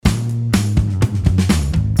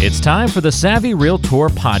It's time for the Savvy Realtor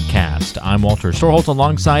Podcast. I'm Walter Storholt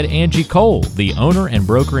alongside Angie Cole, the owner and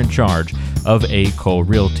broker in charge of A. Cole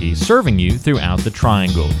Realty, serving you throughout the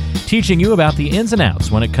Triangle, teaching you about the ins and outs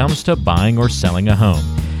when it comes to buying or selling a home.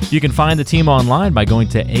 You can find the team online by going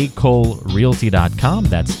to acolerealty.com.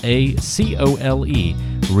 That's A-C-O-L-E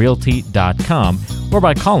realty.com, or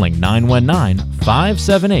by calling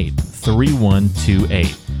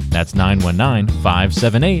 919-578-3128. That's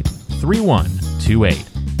 919-578-3128.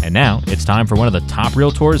 And now it's time for one of the top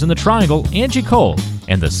realtors in the Triangle, Angie Cole,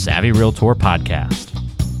 and the Savvy Realtor Podcast.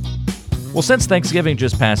 Well, since Thanksgiving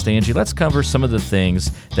just passed, Angie, let's cover some of the things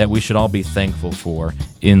that we should all be thankful for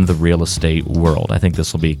in the real estate world. I think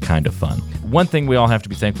this will be kind of fun. One thing we all have to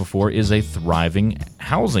be thankful for is a thriving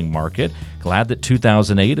housing market. Glad that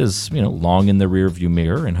 2008 is, long in the rearview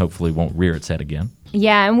mirror and hopefully won't rear its head again.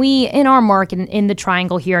 Yeah, and we, in our market, in the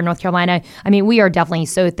Triangle here in North Carolina, we are definitely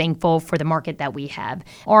so thankful for the market that we have.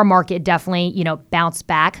 Our market definitely, bounced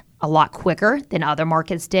back a lot quicker than other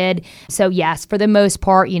markets did. So yes, for the most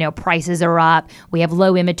part, prices are up. We have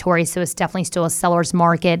low inventory, so it's definitely still a seller's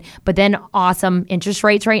market, but then awesome interest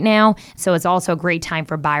rates right now. So it's also a great time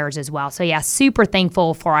for buyers as well. So yeah, super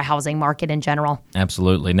thankful for our housing market in general.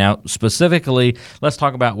 Absolutely. Now, specifically, let's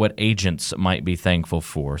talk about what agents might be thankful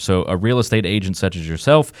for. So a real estate agent such as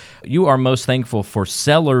yourself, you are most thankful for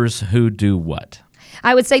sellers who do what?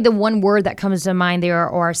 I would say the one word that comes to mind there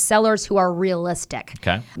are sellers who are realistic.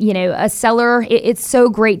 Okay. A seller, it's so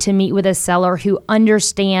great to meet with a seller who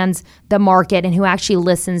understands the market and who actually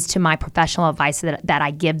listens to my professional advice that I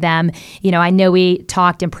give them. I know we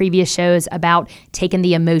talked in previous shows about taking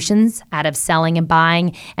the emotions out of selling and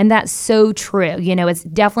buying, and that's so true. It's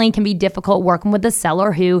definitely can be difficult working with a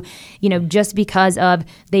seller who, just because of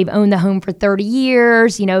they've owned the home for 30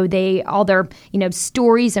 years, all their,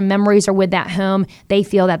 stories and memories are with that home. They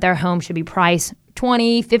feel that their home should be priced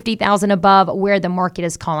 $20,000, $50,000 above where the market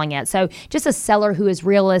is calling it. So just a seller who is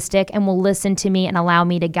realistic and will listen to me and allow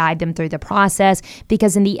me to guide them through the process.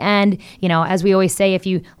 Because in the end, as we always say, if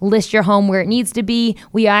you list your home where it needs to be,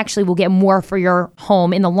 we actually will get more for your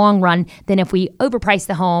home in the long run than if we overprice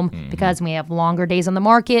the home. Because we have longer days on the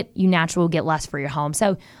market, you naturally will get less for your home.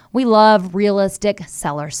 So we love realistic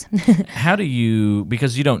sellers. How do you,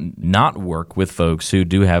 because you don't not work with folks who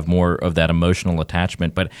do have more of that emotional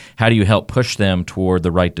attachment, but how do you help push them toward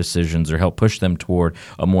the right decisions or help push them toward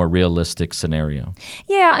a more realistic scenario?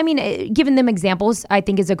 Yeah, giving them examples, I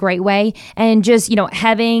think, is a great way. And just,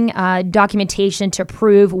 having documentation to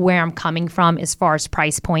prove where I'm coming from as far as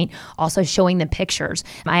price point, also showing them pictures.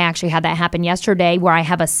 I actually had that happen yesterday where I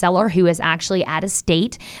have a seller who is actually out of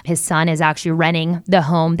state. His son is actually renting the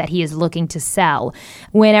home that he is looking to sell.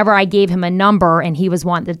 Whenever I gave him a number and he was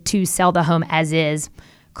wanting to sell the home as is,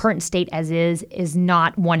 current state as is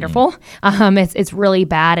not wonderful. It's really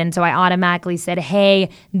bad. And so I automatically said, hey,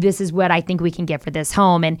 this is what I think we can get for this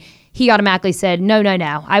home. And he automatically said, no,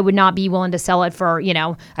 I would not be willing to sell it for,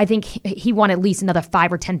 I think he wanted at least another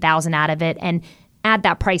 $5,000 or $10,000 out of it. And at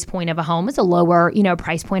that price point of a home, it's a lower,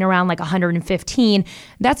 price point around like 115.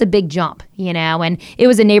 That's a big jump, and it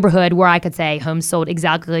was a neighborhood where I could say homes sold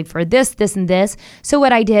exactly for this, and this. So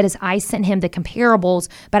what I did is I sent him the comparables,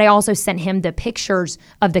 but I also sent him the pictures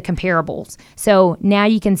of the comparables. So now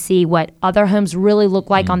you can see what other homes really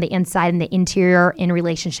look like on the inside and the interior in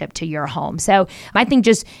relationship to your home. So I think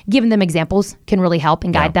just giving them examples can really help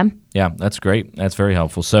and guide them. Yeah, that's great. That's very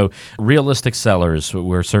helpful. So realistic sellers,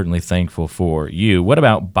 we're certainly thankful for you. What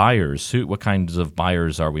about buyers? What kinds of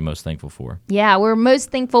buyers are we most thankful for? Yeah, we're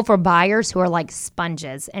most thankful for buyers who are like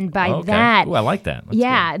sponges. And by that... Ooh, I like that.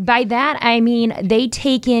 By that, I mean they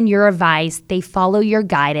take in your advice, they follow your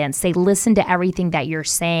guidance, they listen to everything that you're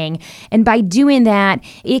saying. And by doing that,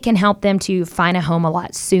 it can help them to find a home a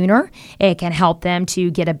lot sooner. It can help them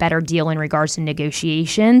to get a better deal in regards to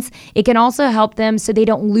negotiations. It can also help them so they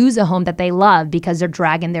don't lose a home that they love because they're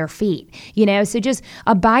dragging their feet, so just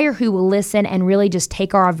a buyer who will listen and really just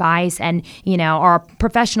take our advice and, our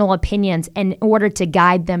professional opinions in order to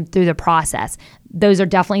guide them through the process. Those are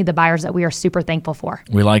definitely the buyers that we are super thankful for.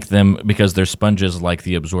 We like them because they're sponges, like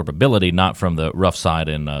the absorbability, not from the rough side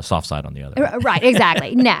and soft side on the other. Right,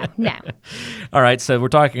 exactly. No. All right, so we're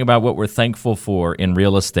talking about what we're thankful for in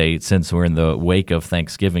real estate since we're in the wake of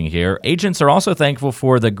Thanksgiving here. Agents are also thankful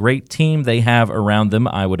for the great team they have around them,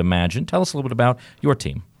 I would imagine. Tell us a little bit about your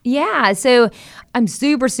team. Yeah, so I'm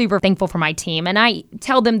super, super thankful for my team. And I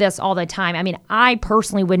tell them this all the time. I mean, I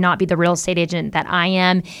personally would not be the real estate agent that I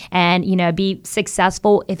am and, be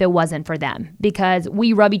successful if it wasn't for them, because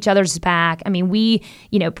we rub each other's back. I mean, we,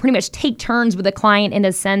 pretty much take turns with the client in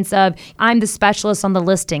a sense of I'm the specialist on the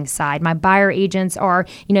listing side. My buyer agents are,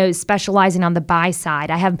 specializing on the buy side.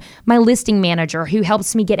 I have my listing manager who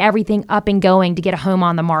helps me get everything up and going to get a home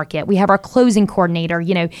on the market. We have our closing coordinator,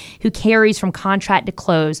 who carries from contract to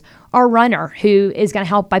close. Our runner who is going to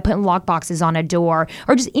help by putting lock boxes on a door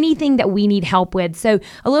or just anything that we need help with. So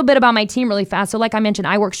a little bit about my team really fast. So like I mentioned,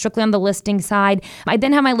 I work strictly on the listing side. I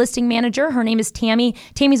then have my listing manager. Her name is Tammy.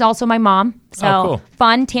 Tammy's also my mom. So cool.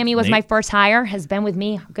 Fun. Tammy was my first hire, has been with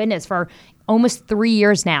me, goodness, for almost 3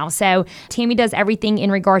 years now. So Tammy does everything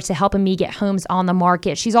in regards to helping me get homes on the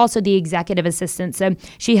market. She's also the executive assistant. So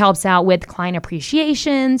she helps out with client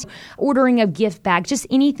appreciations, ordering of gift bags, just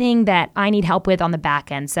anything that I need help with on the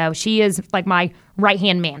back end. So she is like my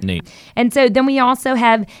right-hand man. Neat. And so then we also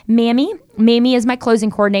have Mamie. Mamie is my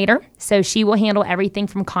closing coordinator. So she will handle everything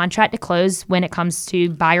from contract to close when it comes to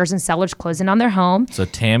buyers and sellers closing on their home. So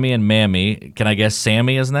Tammy and Mammy. Can I guess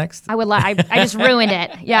Sammy is next? I would lie. I just ruined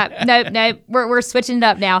it. Yeah. No. We're switching it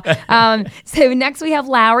up now. So next we have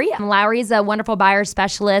Lowry. Lowry is a wonderful buyer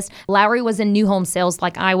specialist. Lowry was in new home sales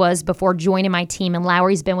like I was before joining my team. And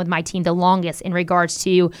Lowry's been with my team the longest in regards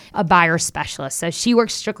to a buyer specialist. So she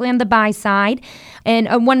works strictly on the buy side.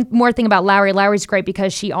 And one more thing about Lowry. Lowry's great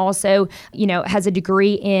because she also, has a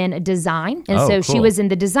degree in design. And so she was in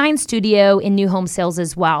the design studio in new home sales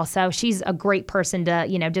as well. So she's a great person to,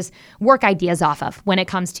 just work ideas off of when it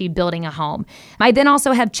comes to building a home. I then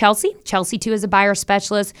also have Chelsea. Chelsea, too, is a buyer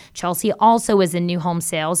specialist. Chelsea also is in new home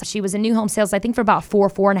sales. She was in new home sales, I think, for about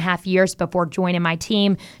 4.5 years before joining my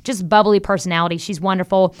team. Just bubbly personality. She's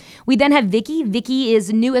wonderful. We then have Vicky. Vicky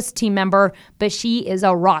is newest team member, but she is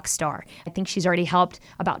a rock star. I think she's already helped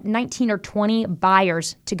about 19 or 20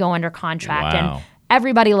 buyers to go under contract. Wow. And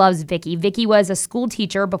everybody loves Vicky. Vicky was a school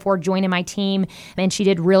teacher before joining my team, and she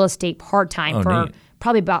did real estate part-time for neat.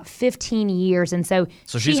 Probably about 15 years. And so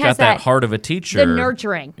she's has got that heart of a teacher. The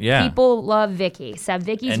nurturing. Yeah. People love Vicky. So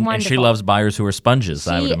Vicky's wonderful. And she loves buyers who are sponges,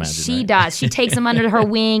 I would imagine. She right? does. She takes them under her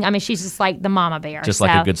wing. I mean, she's just like the mama bear. Just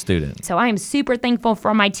like a good student. So I am super thankful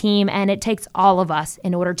for my team, and it takes all of us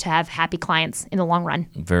in order to have happy clients in the long run.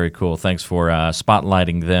 Very cool. Thanks for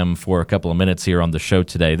spotlighting them for a couple of minutes here on the show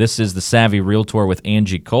today. This is the Savvy Realtor with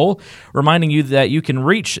Angie Cole, reminding you that you can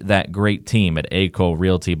reach that great team at A. Cole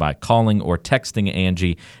Realty by calling or texting Angie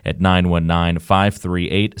at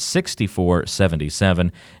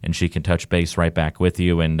 919-538-6477, and she can touch base right back with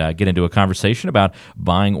you and get into a conversation about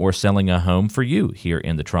buying or selling a home for you here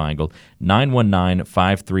in the Triangle.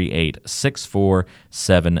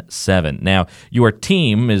 919-538-6477. Now, your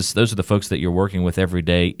team those are the folks that you're working with every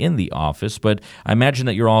day in the office, but I imagine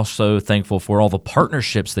that you're also thankful for all the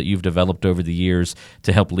partnerships that you've developed over the years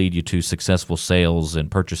to help lead you to successful sales and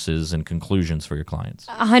purchases and conclusions for your clients.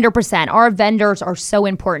 100%. Our vendors are so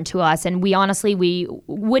important to us, and we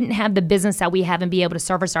wouldn't have the business that we have and be able to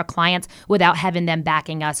service our clients without having them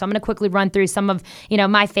backing us. So I'm going to quickly run through some of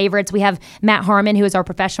my favorites. We have Matt Harmon, who is our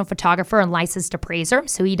professional photographer and licensed appraiser,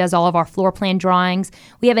 so he does all of our floor plan drawings.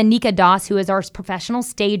 We have Anika Das, who is our professional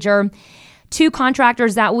stager. Two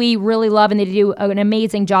contractors that we really love and they do an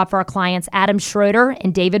amazing job for our clients, Adam Schroeder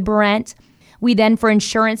and David Barrett. We then, for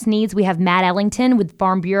insurance needs, we have Matt Ellington with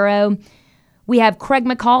Farm Bureau. We have Craig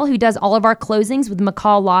McCall, who does all of our closings with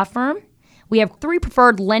McCall Law Firm. We have three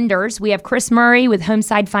preferred lenders. We have Chris Murray with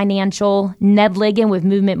Homeside Financial, Ned Ligon with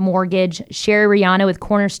Movement Mortgage, Sherry Riano with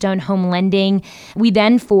Cornerstone Home Lending. We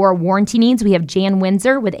then, for warranty needs, we have Jan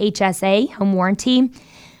Windsor with HSA Home Warranty.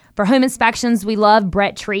 For home inspections, we love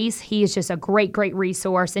Brett Treese. He is just a great, great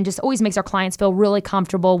resource and just always makes our clients feel really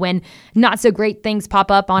comfortable when not so great things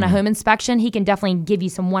pop up on a home inspection. He can definitely give you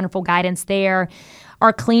some wonderful guidance there.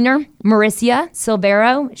 Our cleaner, Mauricia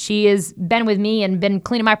Silvero, she has been with me and been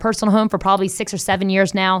cleaning my personal home for probably 6 or 7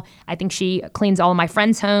 years now. I think she cleans all of my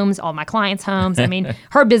friends' homes, all of my clients' homes. I mean,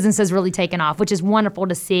 her business has really taken off, which is wonderful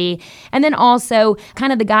to see. And then also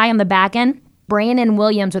kind of the guy on the back end, Brandon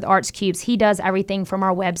Williams with Arts Cubes. He does everything from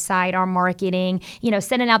our website, our marketing,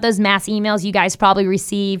 sending out those mass emails you guys probably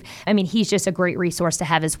receive. I mean, he's just a great resource to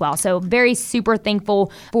have as well. So very super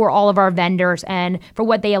thankful for all of our vendors and for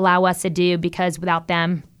what they allow us to do, because without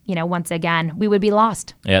them, once again, we would be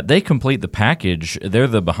lost. Yeah, they complete the package. They're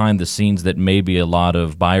the behind the scenes that maybe a lot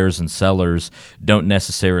of buyers and sellers don't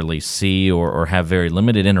necessarily see or have very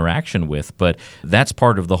limited interaction with. But that's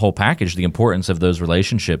part of the whole package, the importance of those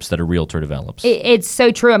relationships that a realtor develops. It's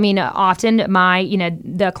so true. I mean, often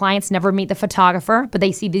the clients never meet the photographer, but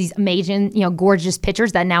they see these amazing, gorgeous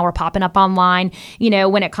pictures that now are popping up online.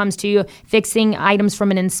 When it comes to fixing items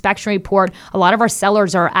from an inspection report, a lot of our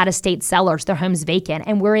sellers are out-of-state sellers. Their home's vacant,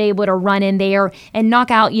 and we're able to run in there and knock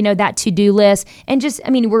out, that to-do list. And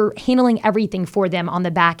we're handling everything for them on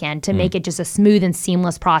the back end to make it just a smooth and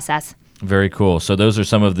seamless process. Very cool. So those are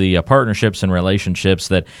some of the partnerships and relationships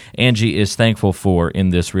that Angie is thankful for in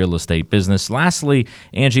this real estate business. Lastly,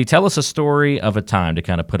 Angie, tell us a story of a time to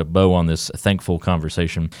kind of put a bow on this thankful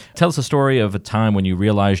conversation. Tell us a story of a time when you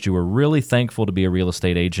realized you were really thankful to be a real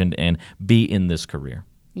estate agent and be in this career.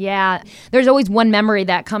 Yeah, there's always one memory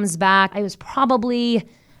that comes back. I was probably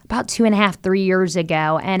about 2.5, 3 years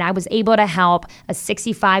ago, and I was able to help a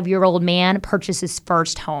 65-year-old man purchase his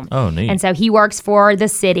first home. Oh, neat. And so he works for the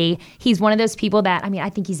city. He's one of those people that, I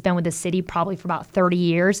think he's been with the city probably for about 30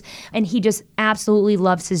 years, and he just absolutely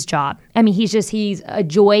loves his job. He's a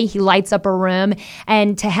joy. He lights up a room,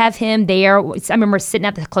 and to have him there, I remember sitting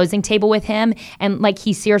at the closing table with him, and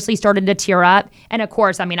he seriously started to tear up. And of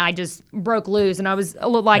course, I just broke loose, and I was a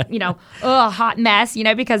little like, a hot mess,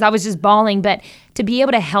 because I was just bawling. But to be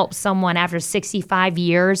able to help someone after 65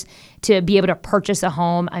 years to be able to purchase a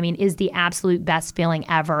home, is the absolute best feeling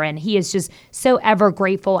ever. And he is just so ever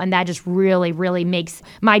grateful, and that just really, really makes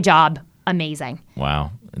my job amazing.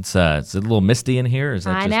 Wow. It's a little misty in here. Is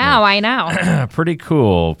that I know. Pretty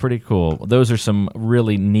cool. Those are some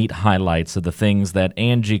really neat highlights of the things that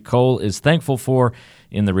Angie Cole is thankful for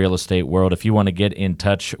in the real estate world. If you want to get in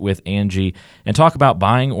touch with Angie and talk about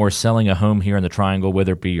buying or selling a home here in the Triangle,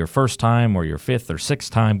 whether it be your first time or your fifth or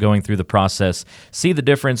sixth time going through the process, see the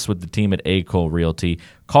difference with the team at A. Cole Realty.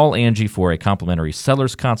 Call Angie for a complimentary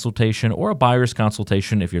seller's consultation or a buyer's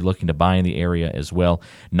consultation if you're looking to buy in the area as well.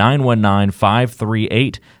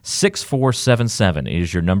 919-538-6477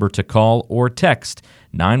 is your number to call or text.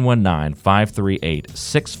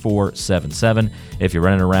 919-538-6477. If you're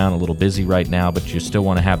running around a little busy right now, but you still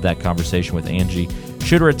want to have that conversation with Angie,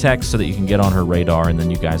 shoot her a text so that you can get on her radar, and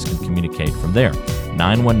then you guys can communicate from there.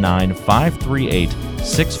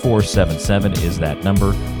 919-538-6477 is that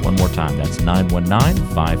number. One more time, that's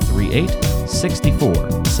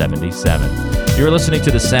 919-538-6477. You're listening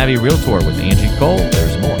to The Savvy Realtor with Angie Cole.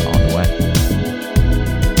 There's more on the way.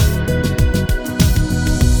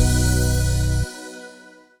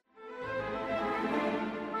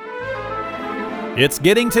 It's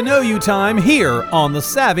getting to know you time here on The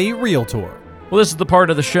Savvy Realtor. Well, this is the part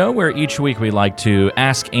of the show where each week we like to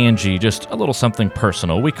ask Angie just a little something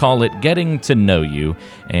personal. We call it Getting to Know You,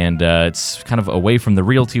 and it's kind of away from the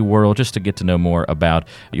realty world just to get to know more about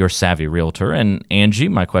your savvy realtor. And Angie,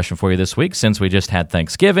 my question for you this week, since we just had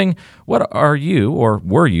Thanksgiving, what are you or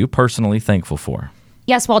were you personally thankful for?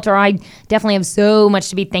 Yes, Walter, I definitely have so much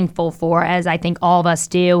to be thankful for, as I think all of us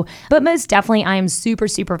do. But most definitely, I am super,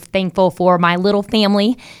 super thankful for my little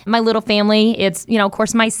family. My little family, it's, of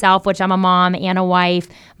course, myself, which I'm a mom and a wife,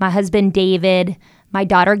 my husband, David, my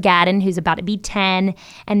daughter, Gaddon, who's about to be 10.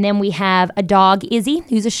 And then we have a dog, Izzy,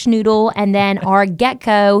 who's a schnoodle. And then our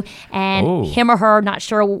gecko, and him or her, not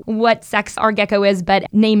sure what sex our gecko is,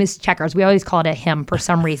 but name is Checkers. We always call it a him for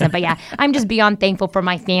some reason. But yeah, I'm just beyond thankful for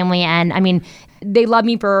my family. And they love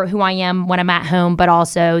me for who I am when I'm at home, but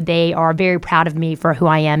also they are very proud of me for who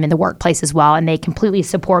I am in the workplace as well. And they completely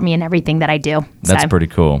support me in everything that I do. That's pretty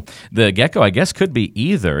cool. The gecko, I guess, could be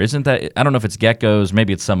either. Isn't that, I don't know if it's geckos,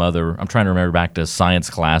 maybe it's some other, I'm trying to remember back to science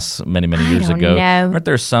class many years ago. Know. Aren't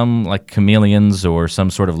there some like chameleons or some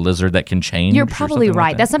sort of lizard that can change? You're probably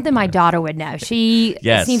right. That's something my daughter would know. She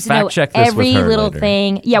seems to know check this every with her little later.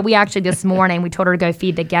 thing. Yeah, we actually this morning, we told her to go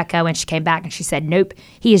feed the gecko, and she came back and she said, nope,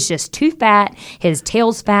 he is just too fat. His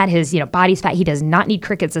tail's fat, his body's fat. He does not need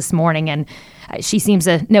crickets this morning. And she seems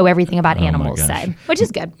to know everything about animals, which is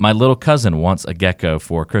good. My little cousin wants a gecko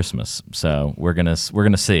for Christmas, so we're gonna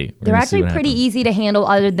see. They're actually pretty easy to handle,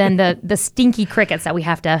 other than the stinky crickets that we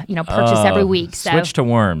have to purchase every week. So switch to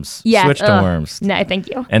worms. Yeah, switch to worms. No, thank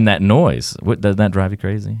you. And that noise, doesn't that drive you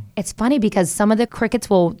crazy? It's funny because some of the crickets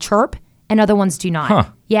will chirp and other ones do not. Huh.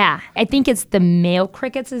 Yeah, I think it's the male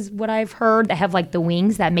crickets is what I've heard that have like the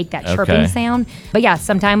wings that make that chirping sound. But yeah,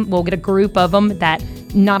 sometime we'll get a group of them that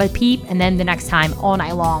not a peep, and then the next time all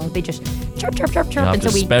night long they just chirp, chirp, chirp, chirp. You'll have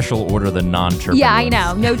to special order the non-chirping Yeah, I ones.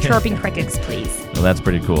 know. No chirping crickets, please. Well, that's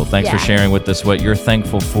pretty cool. Thanks for Yeah. sharing with us what you're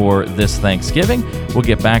thankful for this Thanksgiving. We'll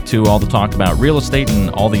get back to all the talk about real estate and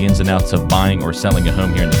all the ins and outs of buying or selling a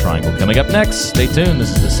home here in the Triangle. Coming up next, stay tuned. This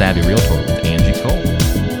is the Savvy Realtor with Angie Cole.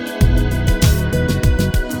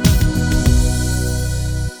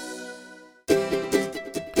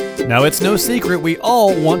 Now, it's no secret we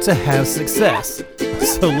all want to have success.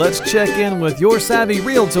 So let's check in with your Savvy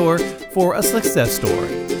Realtor for a success story.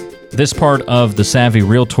 This part of the Savvy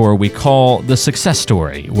Realtor we call the success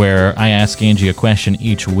story, where I ask Angie a question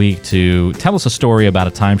each week to tell us a story about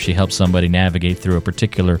a time she helped somebody navigate through a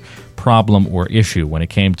particular problem or issue when it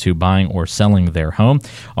came to buying or selling their home.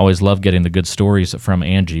 Always love getting the good stories from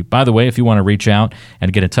Angie. By the way, if you want to reach out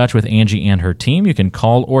and get in touch with Angie and her team, you can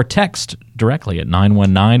call or text directly at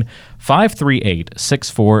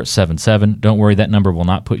 919-538-6477. Don't worry, that number will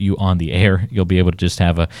not put you on the air. You'll be able to just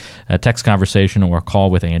have a text conversation or a call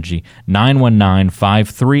with Angie,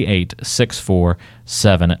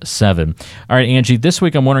 919-538-6477. All right, Angie, this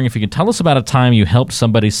week I'm wondering if you could tell us about a time you helped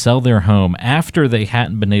somebody sell their home after they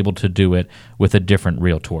hadn't been able to do it with a different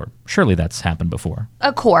realtor. Surely that's happened before.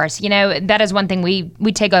 Of course, that is one thing we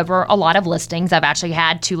take over a lot of listings. I've actually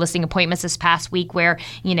had 2 listing appointments this past week where,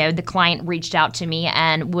 the client reached out to me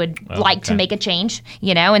and would like to make a change,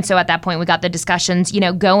 and so at that point we got the discussions,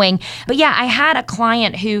 going. But yeah, I had a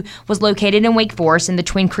client who was located in Wake Forest in the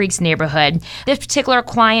Twin Creeks neighborhood. This particular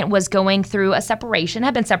client was going through a separation,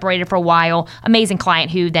 had been separated for a while, amazing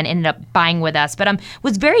client who then ended up buying with us, but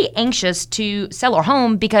was very anxious to sell her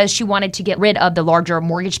home because she wanted to get rid of the larger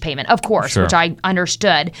mortgage payment, of course, Sure. which I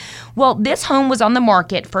understood. Well, this home was on the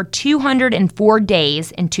market for 204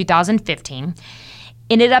 days in 2015.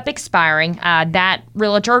 Ended up expiring. That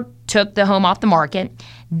realtor took the home off the market.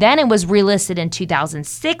 Then it was relisted in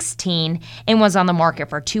 2016 and was on the market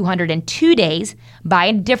for 202 days by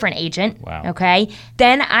a different agent. Wow. Okay.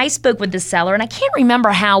 Then I spoke with the seller, and I can't remember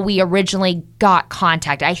how we originally got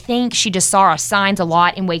contact. I think she just saw our signs a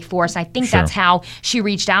lot in Wake Forest. I think Sure. that's how she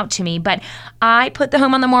reached out to me. But I put the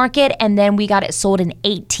home on the market, and then we got it sold in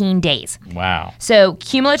 18 days. Wow. So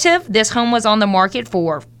cumulative, this home was on the market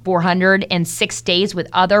for 406 days with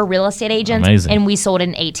other real estate agents. Amazing. And we sold it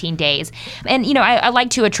in 18 days. And, I like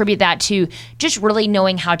to attribute that to just really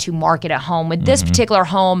knowing how to market a home. With this particular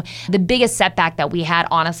home, the biggest setback that we had,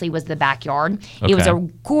 honestly, was the backyard. It was Okay. a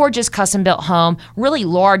gorgeous custom-built home, really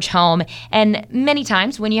large home. And many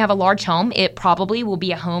times when you have a large home, it probably will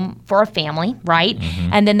be a home for a family, right?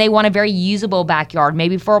 And then they want a very usable backyard,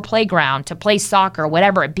 maybe for a playground, to play soccer,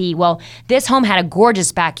 whatever it be. Well, this home had a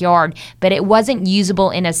gorgeous backyard, but it wasn't usable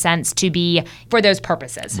in a sense to be for those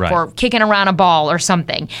purposes, Right. for kicking around a ball or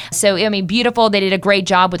something. So, beautiful. They did a great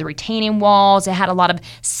job with the retaining walls. It had a lot of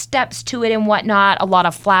steps to it and whatnot, a lot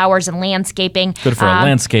of flowers and landscaping. Good for a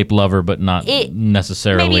landscape lover, but not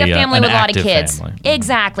necessarily Maybe a family an with a lot of active kids. family.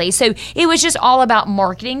 Exactly. So it was just all about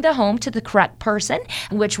marketing the home to the correct person,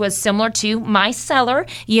 which was similar to my seller,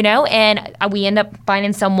 and we end up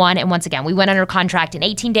finding someone. And once again, we went under contract in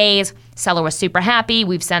 18 days. Seller was super happy.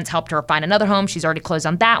 We've since helped her find another home. She's already closed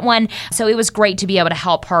on that one. So it was great to be able to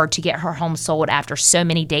help her to get her home sold after so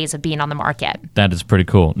many days of being on the market. That is pretty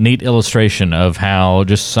cool. Neat illustration of how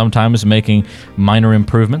just sometimes making minor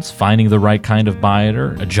improvements, finding the right kind of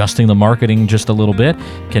buyer, adjusting the marketing just a little bit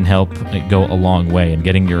can help go a long way in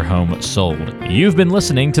getting your home sold. You've been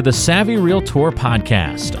listening to the Savvy Realtor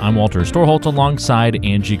podcast. I'm Walter Storholt alongside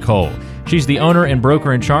Angie Cole. She's the owner and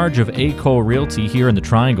broker in charge of A. Cole Realty here in the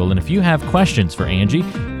Triangle. And if you have questions for Angie,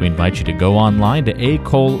 we invite you to go online to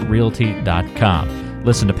acolerealty.com.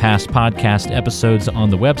 Listen to past podcast episodes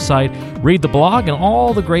on the website, read the blog, and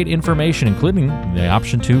all the great information, including the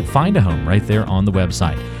option to find a home right there on the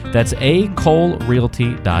website. That's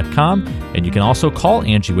acolerealty.com. And you can also call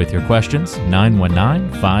Angie with your questions,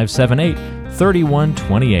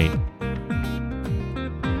 919-578-3128.